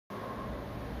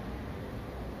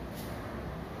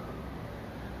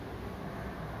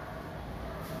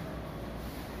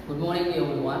Good morning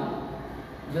everyone.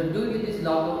 So due to this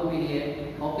lockdown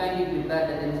period, how can we prepare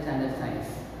the 10th standard science?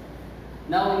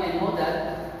 Now we can know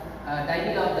that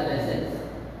title of the lessons.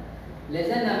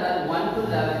 Lesson number 1 to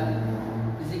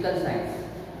 11, physical science.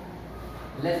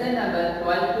 Lesson number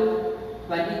 12 to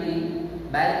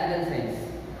 23, biological science.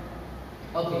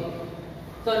 Okay.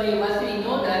 So we must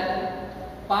know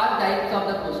that part types of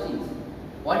the questions.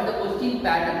 What is the question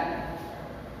pattern?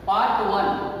 Part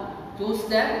 1, choose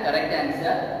the correct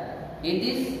answer. In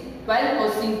this 12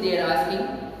 questions they are asking.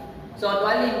 So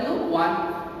 12 into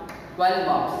 1, 12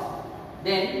 marks.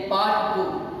 Then part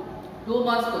 2, 2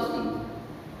 marks question.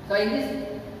 So in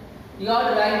this you have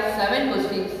to write 7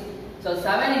 questions. So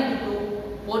 7 into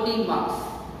 2, 14 marks.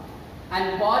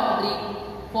 And part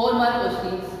 3, 4 mark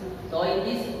questions. So in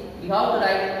this you have to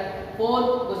write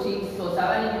 4 questions. So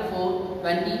 7 into 4,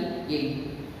 28.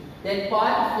 Then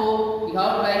part 4, you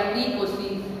have to write 3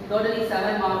 questions, totally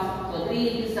 7 marks. So 3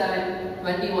 into 7,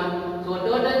 21. So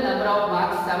total number of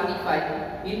marks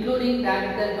 75, including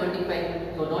practical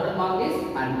 25. So total mark is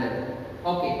 100.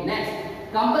 Okay,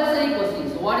 next, compulsory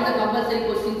questions. So what is the compulsory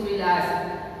questions we will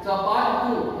ask? So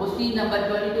part 2, question number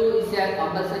 22 is a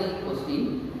compulsory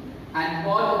question. And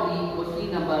part 3,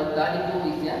 question number 32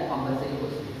 is a compulsory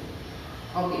question.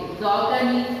 Okay, so how can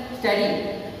we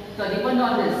study? So depend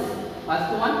on this.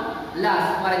 First one, laws.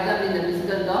 For example, in the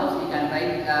physical laws, you can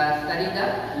write, study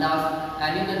the laws.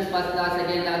 Newton's first law,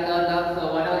 second law, third law,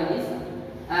 so whatever it is.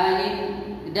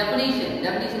 In definition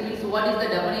means what is the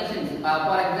definitions?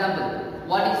 For example,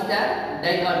 what is the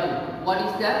dichotomy? What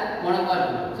is the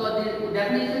monochotomy? So the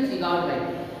definitions you got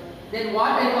right. Then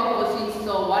what type of questions?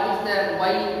 So what is the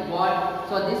why, what?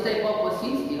 So this type of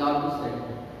questions you have to study.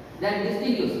 Then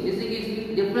distinguish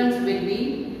difference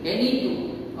between any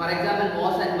two. For example,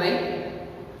 Morse and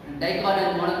White, dicot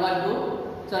and monocot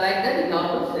group. So like that you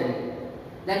have to study.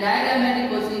 Then diagrammatic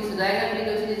questions. Diagrammatic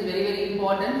questions is very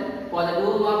important. For the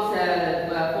 2 marks,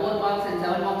 4 marks and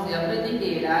 7 marks, everything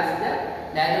they will ask the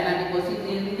diagrammatic questions.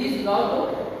 In this you have to,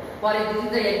 this is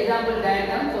the example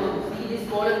diagram. So see this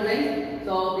pollen line.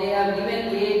 So they have given A,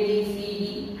 B, C,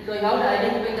 D. So you have to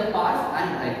identify the parts and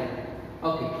write.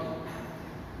 Okay.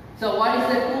 So what is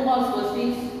the 2 marks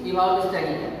questions you have to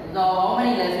study? Now how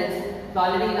many lessons? So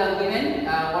already you have given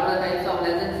what are the types of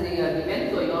lessons they are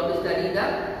given. So you have to study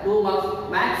the 2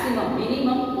 marks maximum,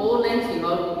 minimum 4 lines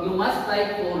you must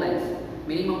write 4 lines.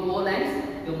 Minimum 4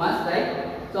 lines you must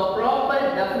write. So proper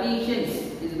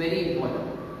definitions is very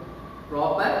important.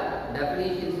 Proper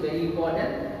definitions very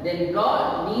important. Then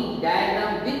draw neat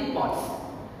diagram with parts.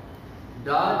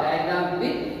 Draw diagram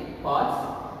with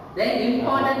parts. Then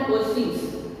important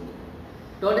questions.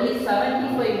 Totally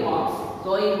 75 marks.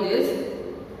 So in this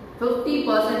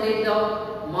 50%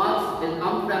 of marks will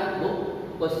come from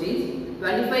book questions,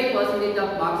 25%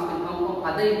 of marks will come from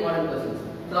other important questions.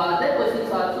 So other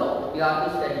questions also you have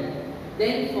to study.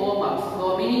 Then 4 marks.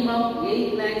 So minimum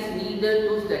 8 lines needed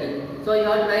to study. So you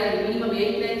have to write minimum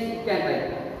 8 lines you can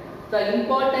write. So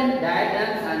important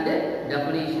diagrams and the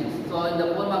definitions. So in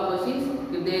the 4 mark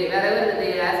questions, if they wherever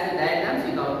they ask the diagrams,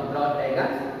 you have to draw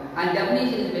diagrams. And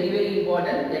definition is very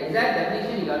important. The exact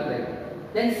definition you have to write.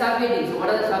 Then subheadings. What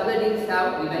are the subheadings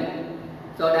have given?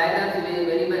 So diagrams is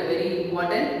very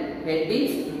important.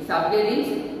 Headings,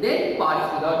 subheadings, then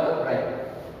parts you have to write.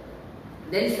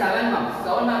 Then 7 marks.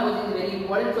 7 marks is very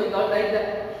important. So you have to write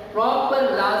the proper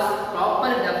laws, proper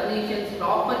definitions,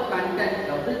 proper content,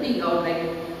 everything you have to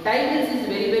write. Titles is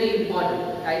very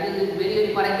important. Titles is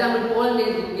very. For example, pollen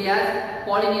grains. They ask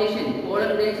pollination.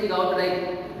 Pollen grains you have to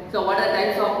write. So what are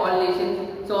types of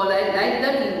pollination? So like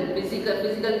that in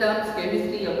physical terms,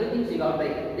 chemistry, everything you got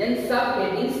right. Then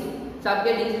subheadings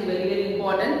is very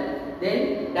important.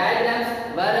 Then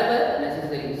diagrams wherever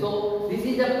necessary. So this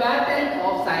is the pattern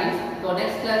of science. So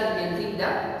next class we can see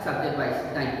the subject wise.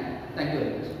 Thank you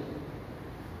very much.